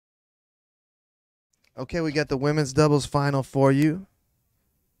Okay, we got the women's doubles final for you.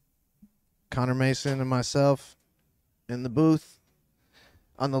 Connor Mason and myself in the booth.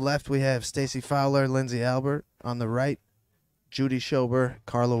 On the left, we have Stayce Fowler, Lindsay Albert. On the right, Judy Schober,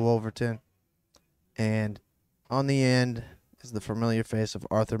 Karla Woolverton. And on the end is the familiar face of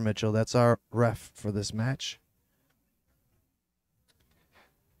Arthur Mitchell. That's our ref for this match.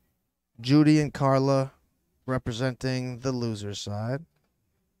 Judy and Karla representing the loser side.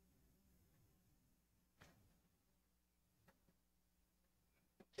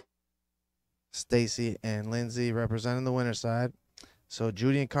 Stayce and Lindsay representing the winner side. So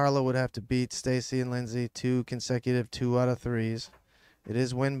Judy and Karla would have to beat Stayce and Lindsay 2 consecutive 2 out of 3s. It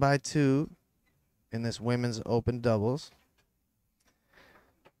is win by 2 in this women's open doubles.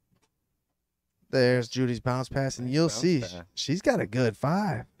 There's Judy's bounce pass, and you'll see she's got a good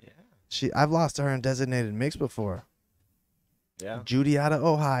 5. Yeah. I've lost to her in designated mix before. Yeah. Judy out of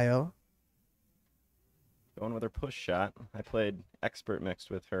Ohio. Going with her push shot. I played expert mixed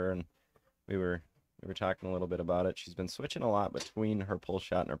with her, and we were talking a little bit about it. She's been switching a lot between her pull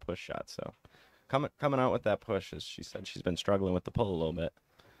shot and her push shot. So coming out with that push, as she said, she's been struggling with the pull a little bit.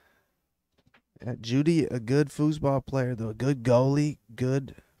 Yeah, Judy, a good foosball player, though. A good goalie,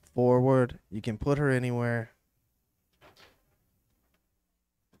 good forward. You can put her anywhere.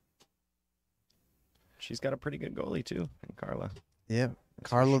 She's got a pretty good goalie, too, and Karla. Yeah.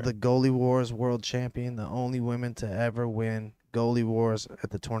 Karla, the Goalie Wars world champion, the only women to ever win Goalie Wars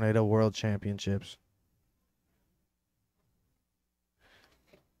at the Tornado World Championships.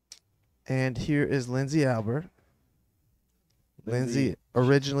 And here is Lindsay Albert. Lindsay,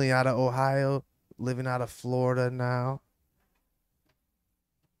 originally out of Ohio, living out of Florida now.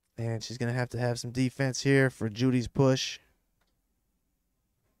 And she's going to have some defense here for Judy's push.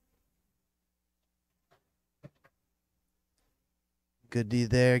 Good D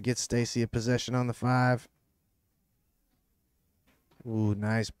there. Gets Stayce a possession on the 5. Ooh,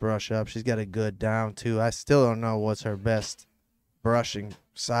 nice brush up. She's got a good down, too. I still don't know what's her best brushing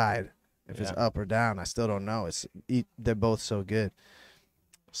side. If it's up or down, I still don't know. They're both so good.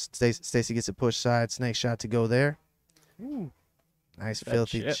 Stayce gets a push side. Snake shot to go there. Ooh. Nice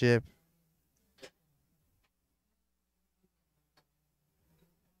filthy chip.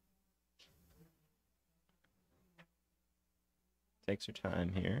 Takes her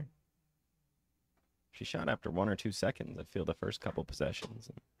time here. She shot after 1 or 2 seconds, I feel, the first couple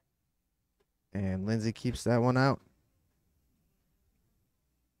possessions. And Lindsay keeps that one out.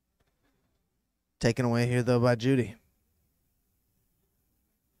 Taken away here, though, by Judy.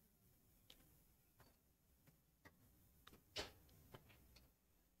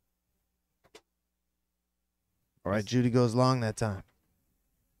 All right, Judy goes long that time.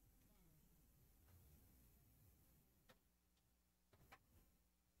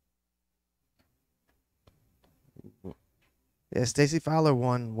 Yeah, Stayce Fowler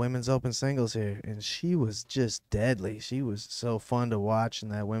won women's open singles here, and she was just deadly. She was so fun to watch in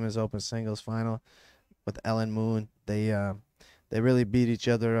that women's open singles final with Ellen Moon. They really beat each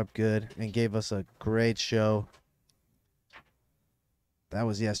other up good and gave us a great show. That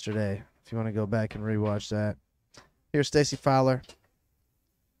was yesterday. If you want to go back and rewatch that. Here's Stayce Fowler.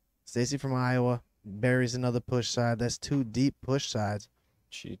 Stayce from Iowa buries another push side. That's 2 deep push sides.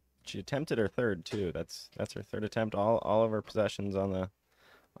 She attempted her third too. That's her third attempt. All of her possessions on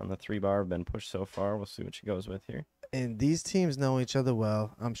the 3 bar have been pushed so far. We'll see what she goes with here. And these teams know each other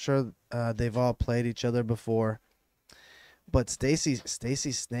well. I'm sure they've all played each other before. But Stayce's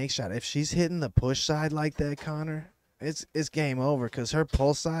snake shot, if she's hitting the push side like that, Connor, it's game over because her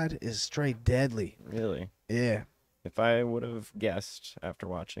pull side is straight deadly. Really? Yeah. If I would have guessed after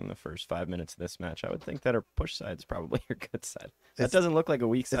watching the first 5 minutes of this match, I would think that her push side is probably her good side. That doesn't look like a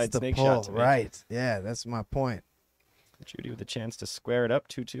weak side snake shot to me. Right. Yeah, that's my point. Judy with a chance to square it up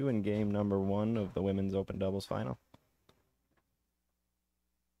 2-2 in game number 1 of the women's open doubles final.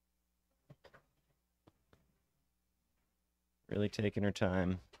 Really taking her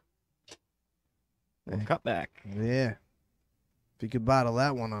time. Cut back. Yeah. If you could bottle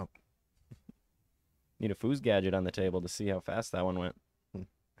that one up. Need a foos gadget on the table to see how fast that one went.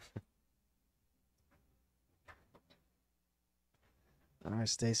 All right,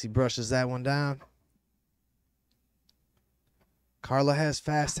 Stayce brushes that one down. Karla has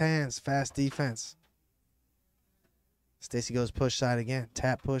fast hands, fast defense. Stayce goes push side again.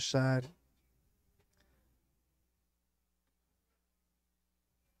 Tap push side.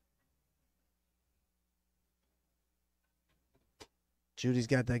 Judy's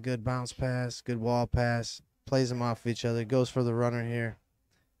got that good bounce pass, good wall pass. Plays them off of each other. Goes for the runner here.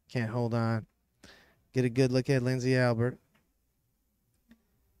 Can't hold on. Get a good look at Lindsay Albert.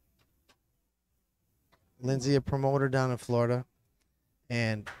 Lindsay, a promoter down in Florida,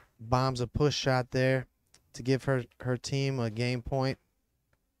 and bombs a push shot there to give her team a game point.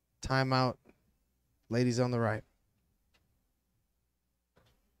 Timeout. Ladies on the right.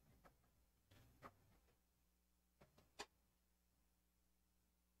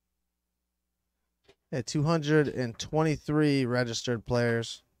 Yeah, 223 registered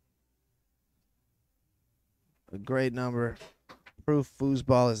players. A great number. Proof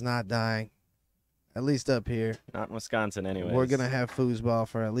foosball is not dying. At least up here. Not in Wisconsin anyways. We're going to have foosball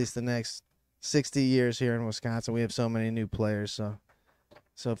for at least the next 60 years here in Wisconsin. We have so many new players.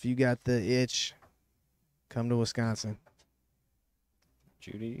 So if you got the itch, come to Wisconsin.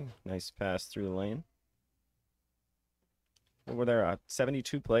 Judy, nice pass through the lane. What were there,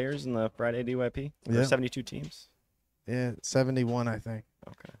 72 players in the Friday DYP? Yeah. Or 72 teams? Yeah, 71, I think.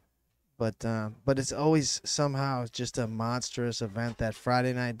 Okay. But it's always somehow just a monstrous event, that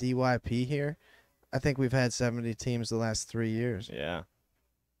Friday night DYP here. I think we've had 70 teams the last 3 years. Yeah.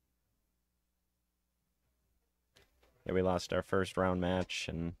 Yeah, we lost our first round match,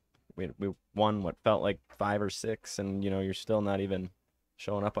 and we won what felt like 5 or 6, and, you're still not even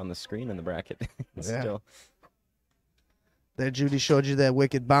showing up on the screen in the bracket. Yeah. Still. There, Judy showed you that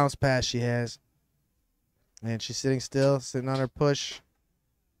wicked bounce pass she has. And she's sitting still, sitting on her push.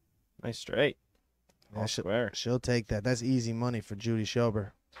 Nice straight. Yeah, Square. she'll take that. That's easy money for Judy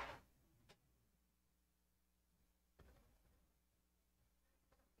Schober.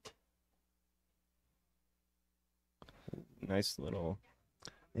 Nice little.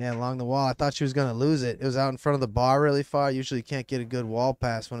 Yeah, along the wall. I thought she was going to lose it. It was out in front of the bar really far. Usually you can't get a good wall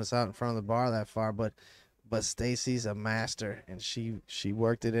pass when it's out in front of the bar that far, but Stacey's a master, and she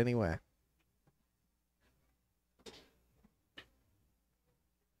worked it anyway.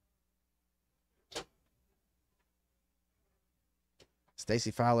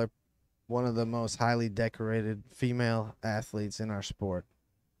 Stayce Fowler, one of the most highly decorated female athletes in our sport.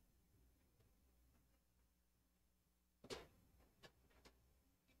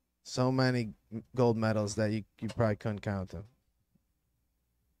 So many gold medals that you probably couldn't count them.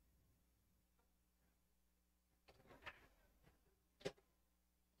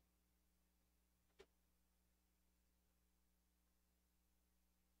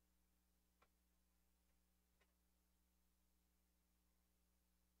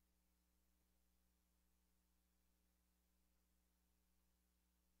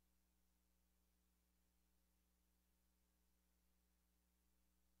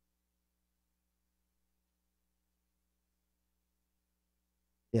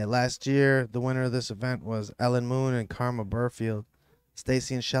 Yeah, last year, the winner of this event was Ellen Moon and Karma Burfield.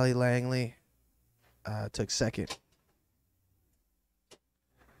 Stacey and Shelly Langley took second.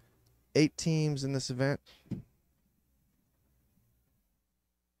 8 teams in this event.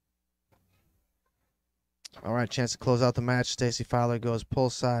 All right, chance to close out the match. Stayce Fowler goes pull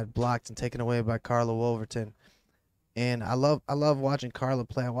side, blocked and taken away by Karla Woolverton. And I love watching Karla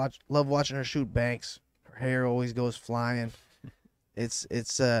play. Love watching her shoot banks. Her hair always goes flying. It's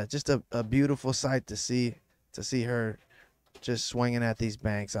just a beautiful sight to see her just swinging at these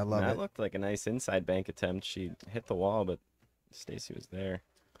banks. I love it. That looked like a nice inside bank attempt. She hit the wall, but Stacey was there.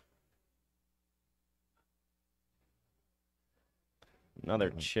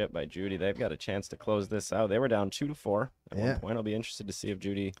 Another chip by Judy. They've got a chance to close this out. They were down 2-4 at one point. I'll be interested to see if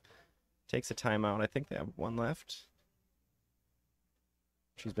Judy takes a timeout. I think they have one left.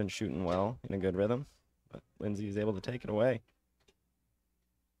 She's been shooting well in a good rhythm, but Lindsay is able to take it away.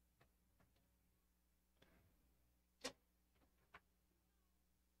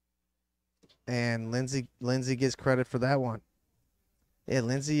 And Lindsay gets credit for that one. Yeah,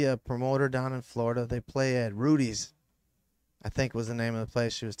 Lindsay, a promoter down in Florida. They play at Rudy's, I think was the name of the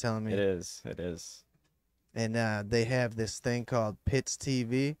place she was telling me. It is. It is. And they have this thing called Pits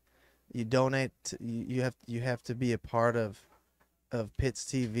TV. You donate. You have to be a part of Pits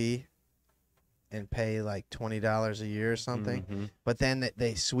TV and pay like $20 a year or something. Mm-hmm. But then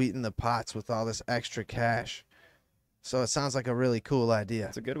they sweeten the pots with all this extra cash. So it sounds like a really cool idea.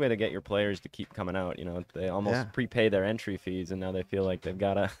 It's a good way to get your players to keep coming out. They almost prepay their entry fees, and now they feel like they've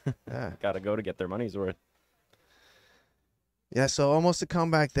gotta go to get their money's worth. Yeah, so almost a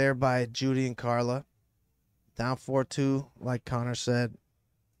comeback there by Judy and Karla. Down 4-2, like Connor said.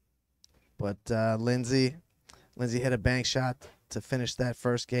 But Lindsay hit a bank shot to finish that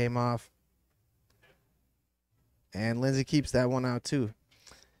first game off. And Lindsay keeps that one out too.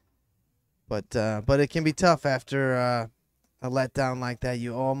 But it can be tough after a letdown like that.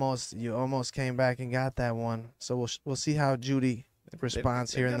 You almost came back and got that one. So we'll see how Judy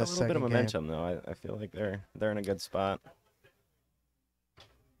responds here in the second game. A little bit of momentum though. I feel like they're in a good spot.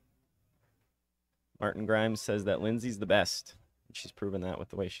 Martin Grimes says that Lindsay's the best. She's proven that with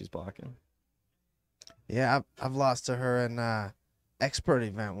the way she's blocking. Yeah, I've lost to her in expert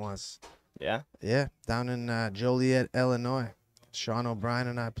event once. Yeah? Yeah, down in Joliet, Illinois. Sean O'Brien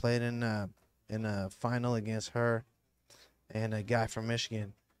and I played in a final against her and a guy from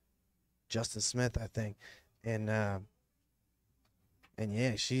Michigan, Justin Smith, I think. And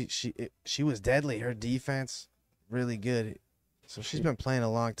yeah, she was deadly. Her defense really good. So she's been playing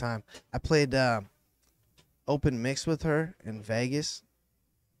a long time. I played open mix with her in Vegas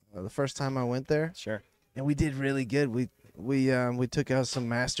the first time I went there. Sure. And we did really good. We took out some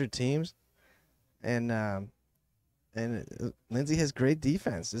master teams, and Lindsay has great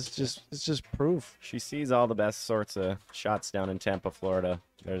defense. It's just proof. She sees all the best sorts of shots down in Tampa, Florida.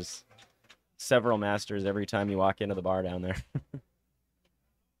 There's several masters every time you walk into the bar down there.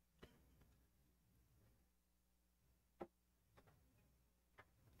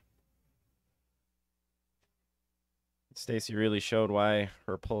 Stacey really showed why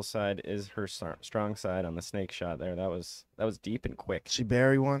her pull side is her strong side on the snake shot there. That was deep and quick. She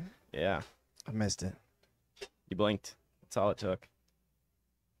bury one? Yeah. I missed it. You blinked. That's all it took.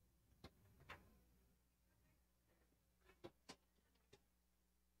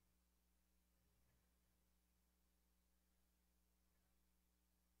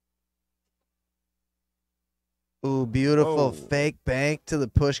 Ooh, beautiful Oh. fake bank to the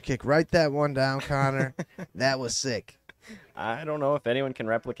push kick. Write that one down, Connor. That was sick. I don't know if anyone can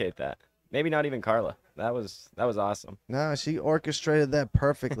replicate that. Maybe not even Karla. That was awesome. No, she orchestrated that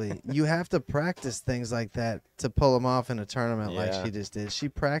perfectly. You have to practice things like that to pull them off in a tournament like Yeah. she just did. She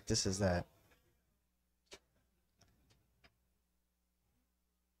practices that.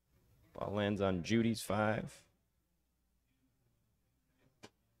 Ball lands on Judy's 5.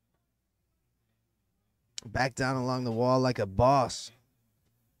 Back down along the wall like a boss.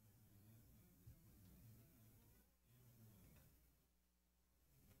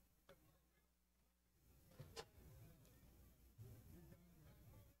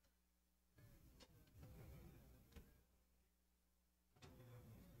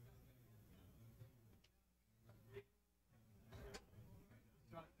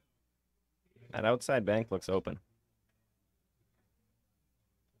 That outside bank looks open.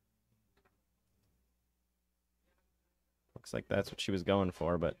 Looks like that's what she was going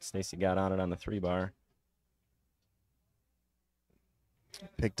for, but Stacey got on it on the 3-bar.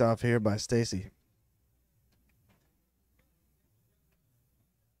 Picked off here by Stacey.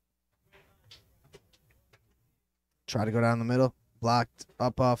 Try to go down the middle. Blocked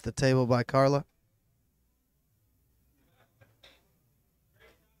up off the table by Karla.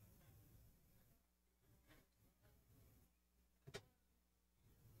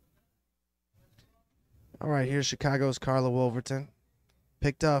 All right, here's Chicago's Karla Woolverton.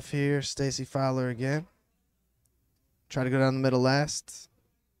 Picked off here, Stayce Fowler again. Try to go down the middle last.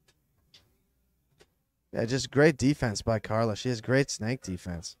 Yeah, just great defense by Karla. She has great snake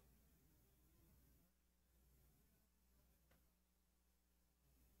defense.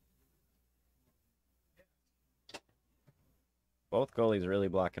 Both goalies really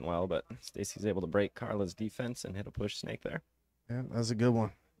blocking well, but Stacey's able to break Karla's defense and hit a push snake there. Yeah, that was a good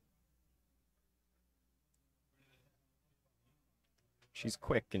one. She's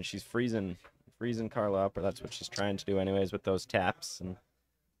quick and she's freezing Karla up, or that's what she's trying to do anyways with those taps, and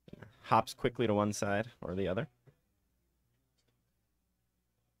hops quickly to one side or the other.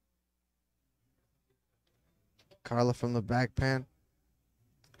 Karla from the back pan.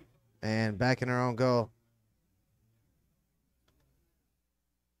 And back in her own goal.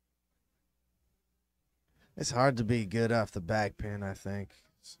 It's hard to be good off the back pin, I think.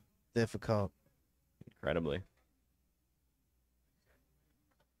 It's difficult. Incredibly.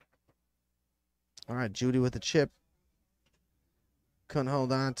 All right, Judy with the chip. Couldn't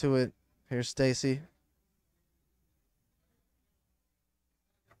hold on to it. Here's Stacey.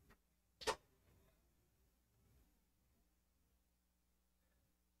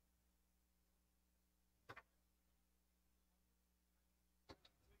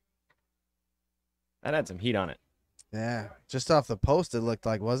 That had some heat on it. Yeah, just off the post it looked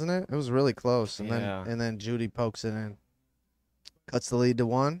like, wasn't it? It was really close. And Yeah. then Judy pokes it in. Cuts the lead to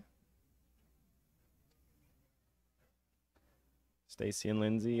 1. Stacey and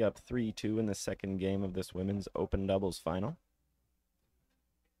Lindsay up 3-2 in the second game of this women's open doubles final.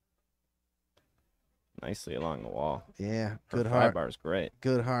 Nicely along the wall. Yeah, Her good 5 hard. bar's great.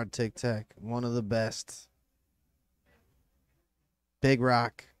 Good hard tic-tac. One of the best. Big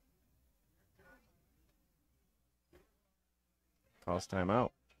rock. Calls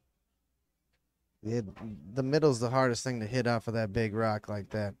timeout. Yeah, the middle's the hardest thing to hit off of that big rock like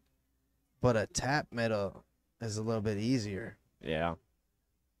that. but a tap middle is a little bit easier. Yeah.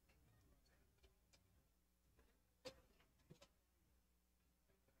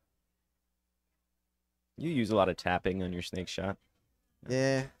 You use a lot of tapping on your snake shot.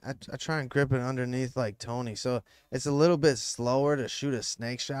 Yeah, I try and grip it underneath like Tony. So it's a little bit slower to shoot a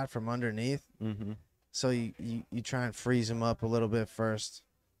snake shot from underneath. Mm-hmm. So you try and freeze him up a little bit first.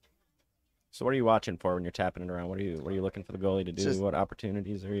 So what are you watching for when you're tapping it around? What are you looking for the goalie to do? Just- What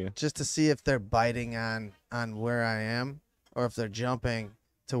opportunities are you? Just to see if they're biting on where I am or if they're jumping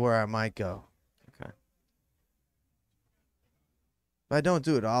to where I might go. Okay. But I don't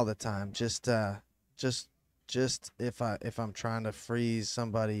do it all the time. Just if I'm trying to freeze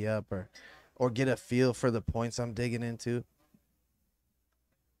somebody up or get a feel for the points I'm digging into.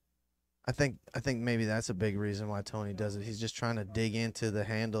 I think maybe that's a big reason why Tony does it. He's just trying to dig into the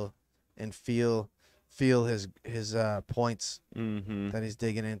handle and feel his points that he's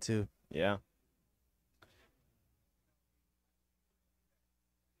digging into. Yeah.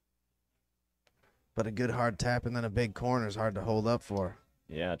 But a good hard tap and then a big corner is hard to hold up for.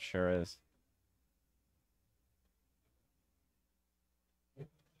 Yeah, it sure is.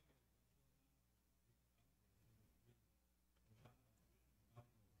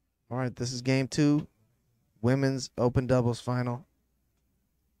 All right, this is game 2, women's open doubles final.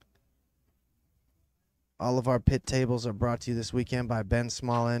 All of our pit tables are brought to you this weekend by Ben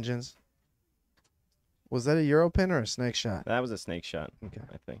Small Engines. Was that a Euro pin or a snake shot? That was a snake shot. Okay.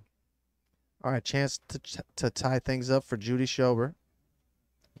 I think. All right, chance to tie things up for Judy Schober.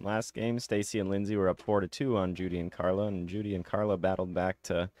 Last game, Stacey and Lindsay were up 4-2 on Judy and Karla, and Judy and Karla battled back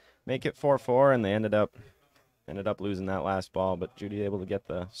to make it 4-4, and they ended up losing that last ball, but Judy able to get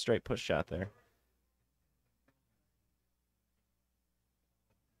the straight push shot there.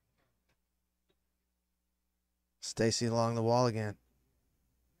 Stacey along the wall again.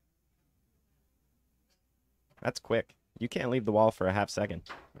 That's quick. You can't leave the wall for a half second.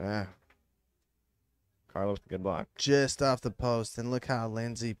 Yeah. Karla with a good block. Just off the post, and look how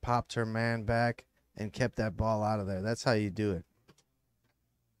Lindsay popped her man back and kept that ball out of there. That's how you do it.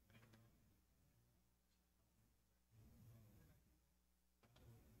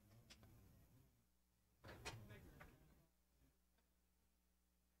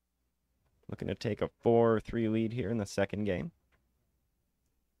 Looking to take a 4-3 lead here in the second game.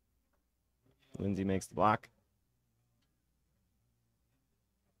 Lindsay makes the block.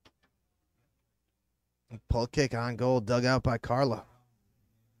 Pull kick on goal, dug out by Karla.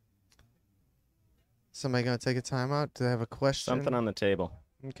 Somebody going to take a timeout? Do they have a question? Something on the table.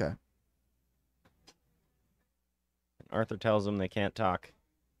 Okay. Arthur tells them they can't talk.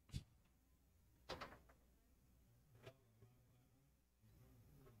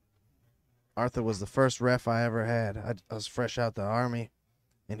 Arthur was the first ref I ever had. I was fresh out the Army,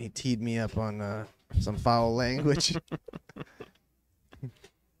 and he teed me up on some foul language.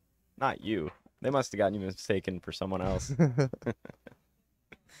 Not you. They must have gotten you mistaken for someone else.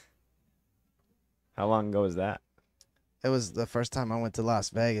 How long ago was that? It was the first time I went to Las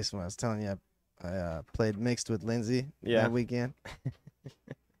Vegas when I was telling you I played mixed with Lindsay that weekend.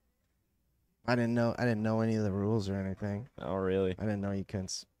 I didn't know any of the rules or anything. Oh, really? I didn't know you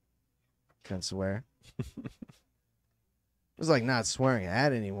couldn't swear. It was like not swearing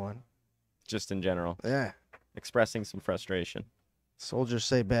at anyone. Just in general. Yeah. Expressing some frustration. Soldiers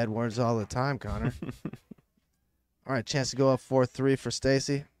say bad words all the time, Connor. All right, chance to go up 4-3 for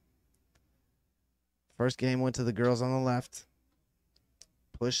Stacey. First game went to the girls on the left.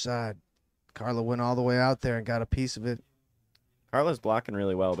 Push side. Karla went all the way out there and got a piece of it. Karla's blocking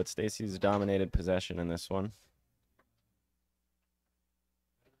really well, but Stacey's dominated possession in this one.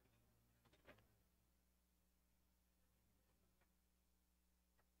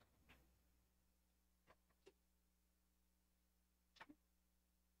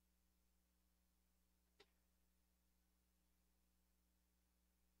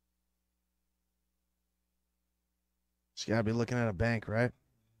 She got to be looking at a bank, right?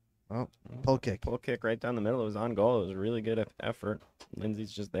 Oh, pull kick. Pull kick right down the middle. It was on goal. It was a really good effort.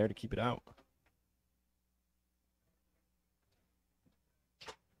 Lindsay's just there to keep it out.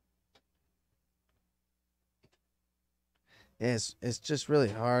 Yeah, it's just really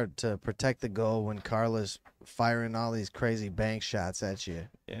hard to protect the goal when Karla's firing all these crazy bank shots at you.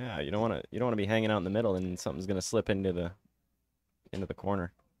 Yeah, you don't want to be hanging out in the middle and something's gonna slip into the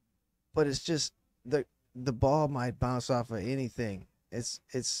corner. But it's just the ball might bounce off of anything. It's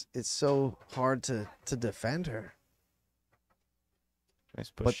so hard to defend her.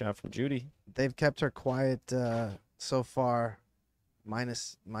 Nice push shot from Judy. They've kept her quiet so far,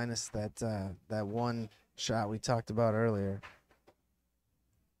 minus that one shot we talked about earlier.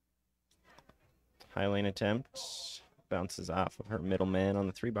 High lane attempt. Bounces off of her middle man on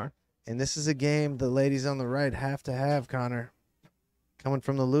the 3-bar. And this is a game the ladies on the right have to have, Connor. Coming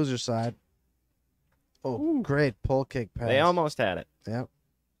from the loser side. Oh, Ooh. Great pull kick pass. They almost had it. Yep.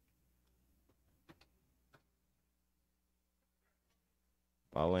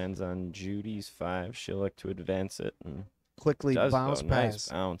 Ball lands on Judy's 5. She'll look to advance it. And Quickly does, bounce though. pass. Nice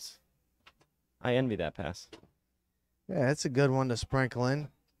bounce. I envy that pass. Yeah, that's a good one to sprinkle in.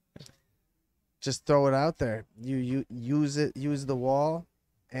 Just throw it out there. You use it. Use the wall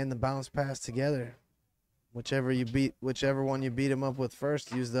and the bounce pass together. Whichever one you beat him up with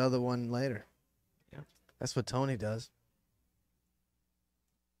first, use the other one later. Yeah, that's what Tony does.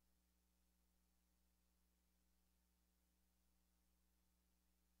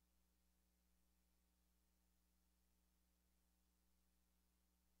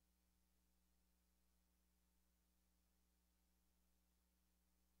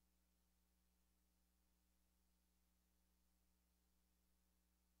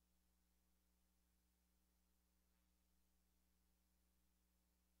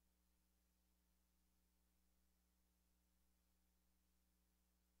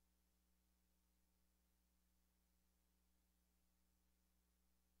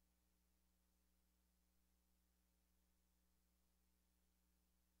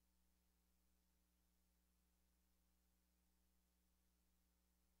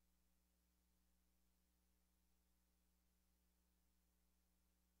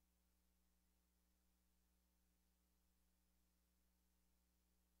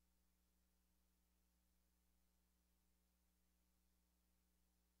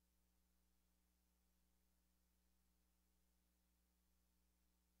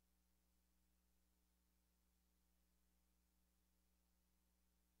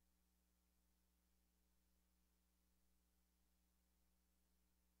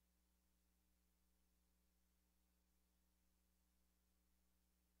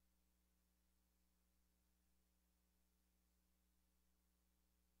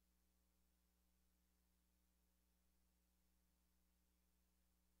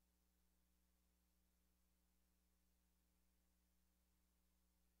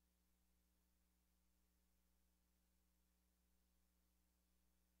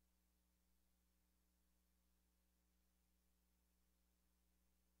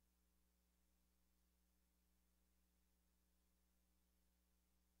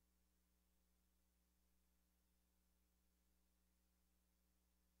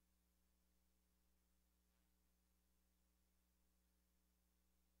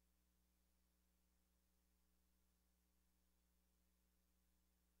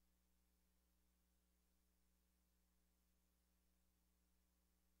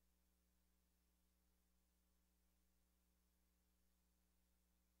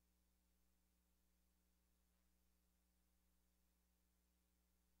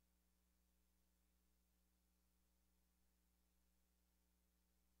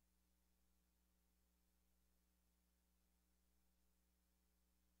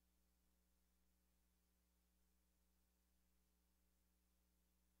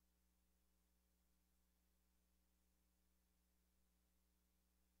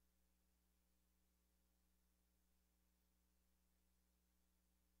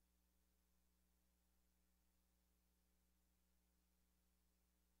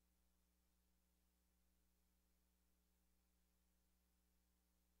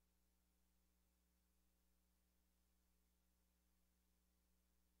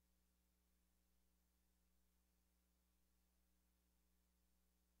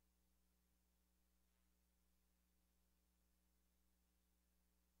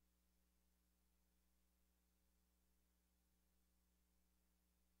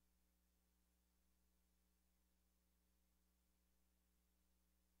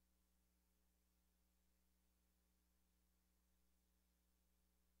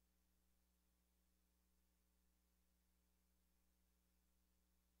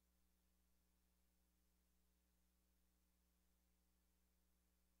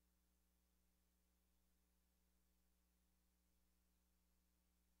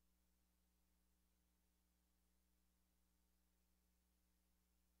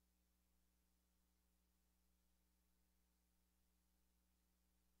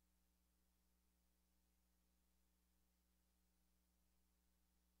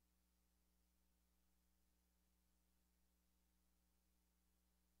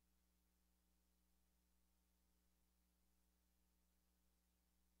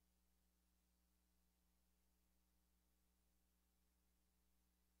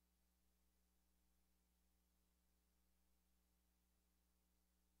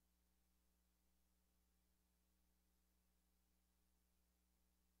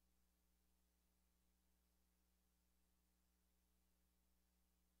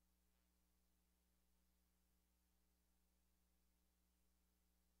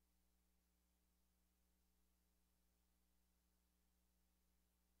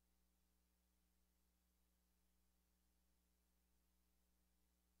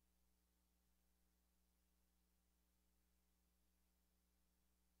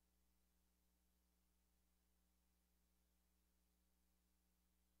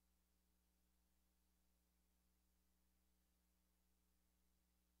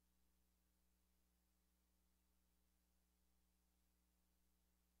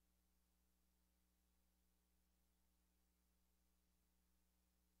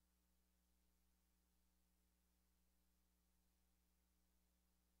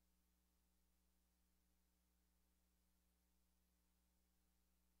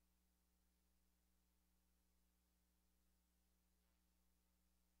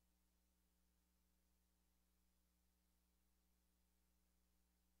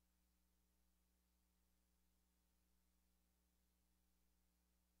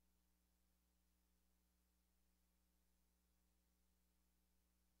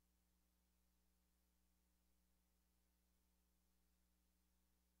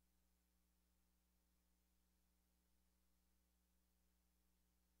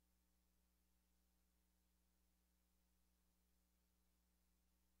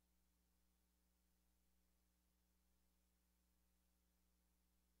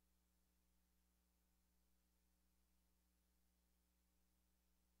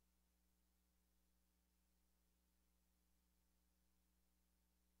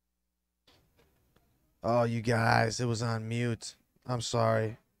 Oh, you guys, it was on mute. I'm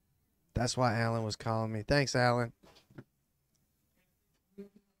sorry. That's why Alan was calling me. Thanks, Alan.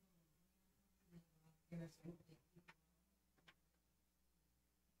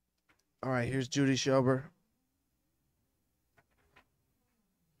 All right, here's Judy Schober.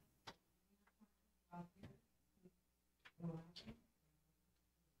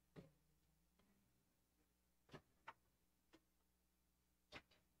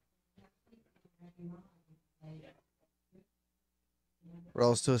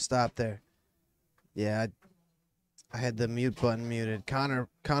 Rolls to a stop there. Yeah, I had the mute button muted.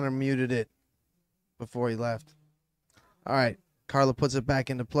 Connor muted it before he left. All right, Karla puts it back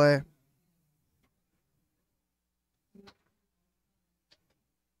into play.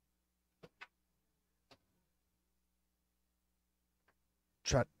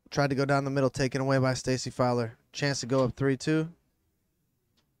 Tried to go down the middle, taken away by Stayce Fowler. Chance to go up 3-2.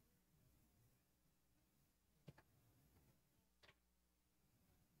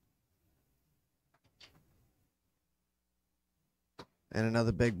 And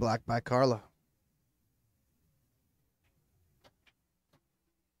another big block by Karla.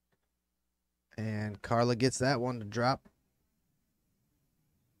 And Karla gets that one to drop.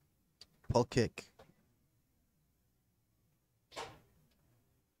 Pull kick.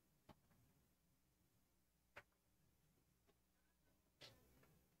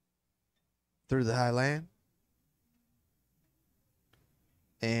 Through the high land.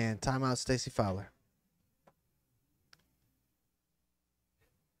 And timeout, Stayce Fowler.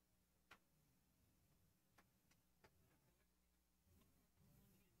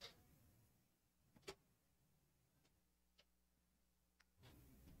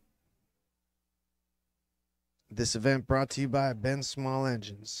 This event brought to you by Ben Small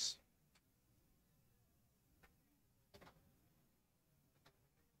Engines.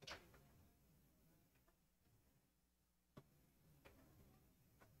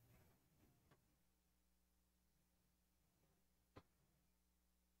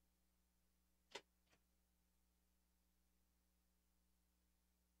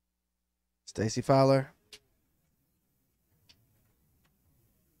 Stayce Fowler.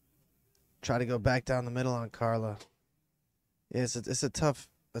 Try to go back down the middle on Karla. Yeah, it's a tough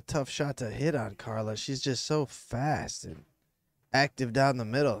shot to hit on Karla. She's just so fast and active down the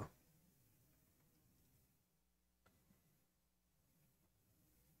middle.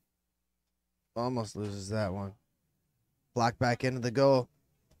 Almost loses that one. Block back into the goal.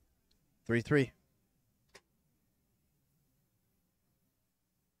 3-3.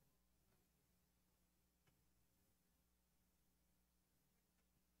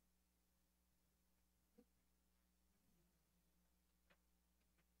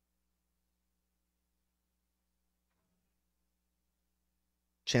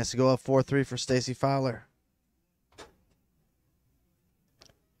 Chance to go up 4-3 for Stayce Fowler.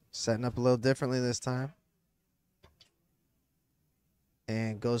 Setting up a little differently this time.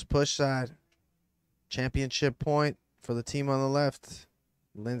 And goes push side. Championship point for the team on the left.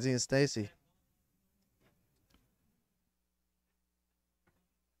 Lindsay and Stayce.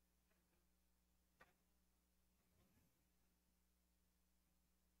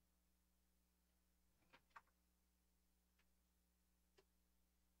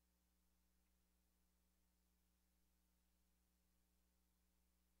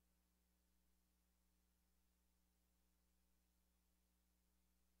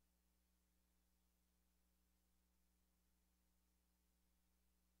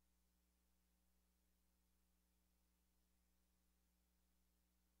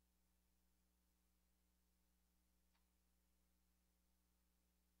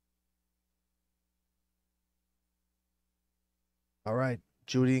 All right,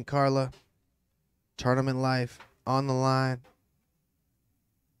 Judy and Karla. Tournament life on the line.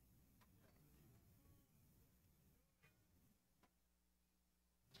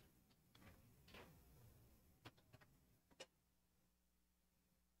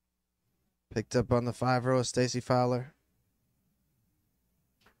 Picked up on the 5-row of Stayce Fowler.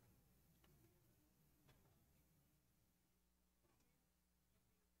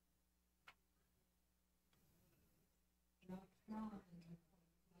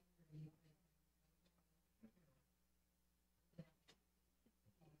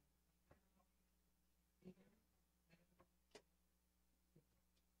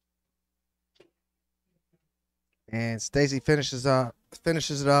 And Stayce finishes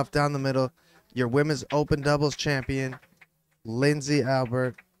it off down the middle. Your women's open doubles champion, Lindsay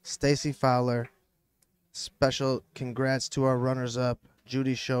Albert, Stayce Fowler. Special congrats to our runners-up,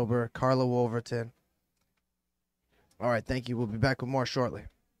 Judy Schober, Karla Woolverton. All right, thank you. We'll be back with more shortly.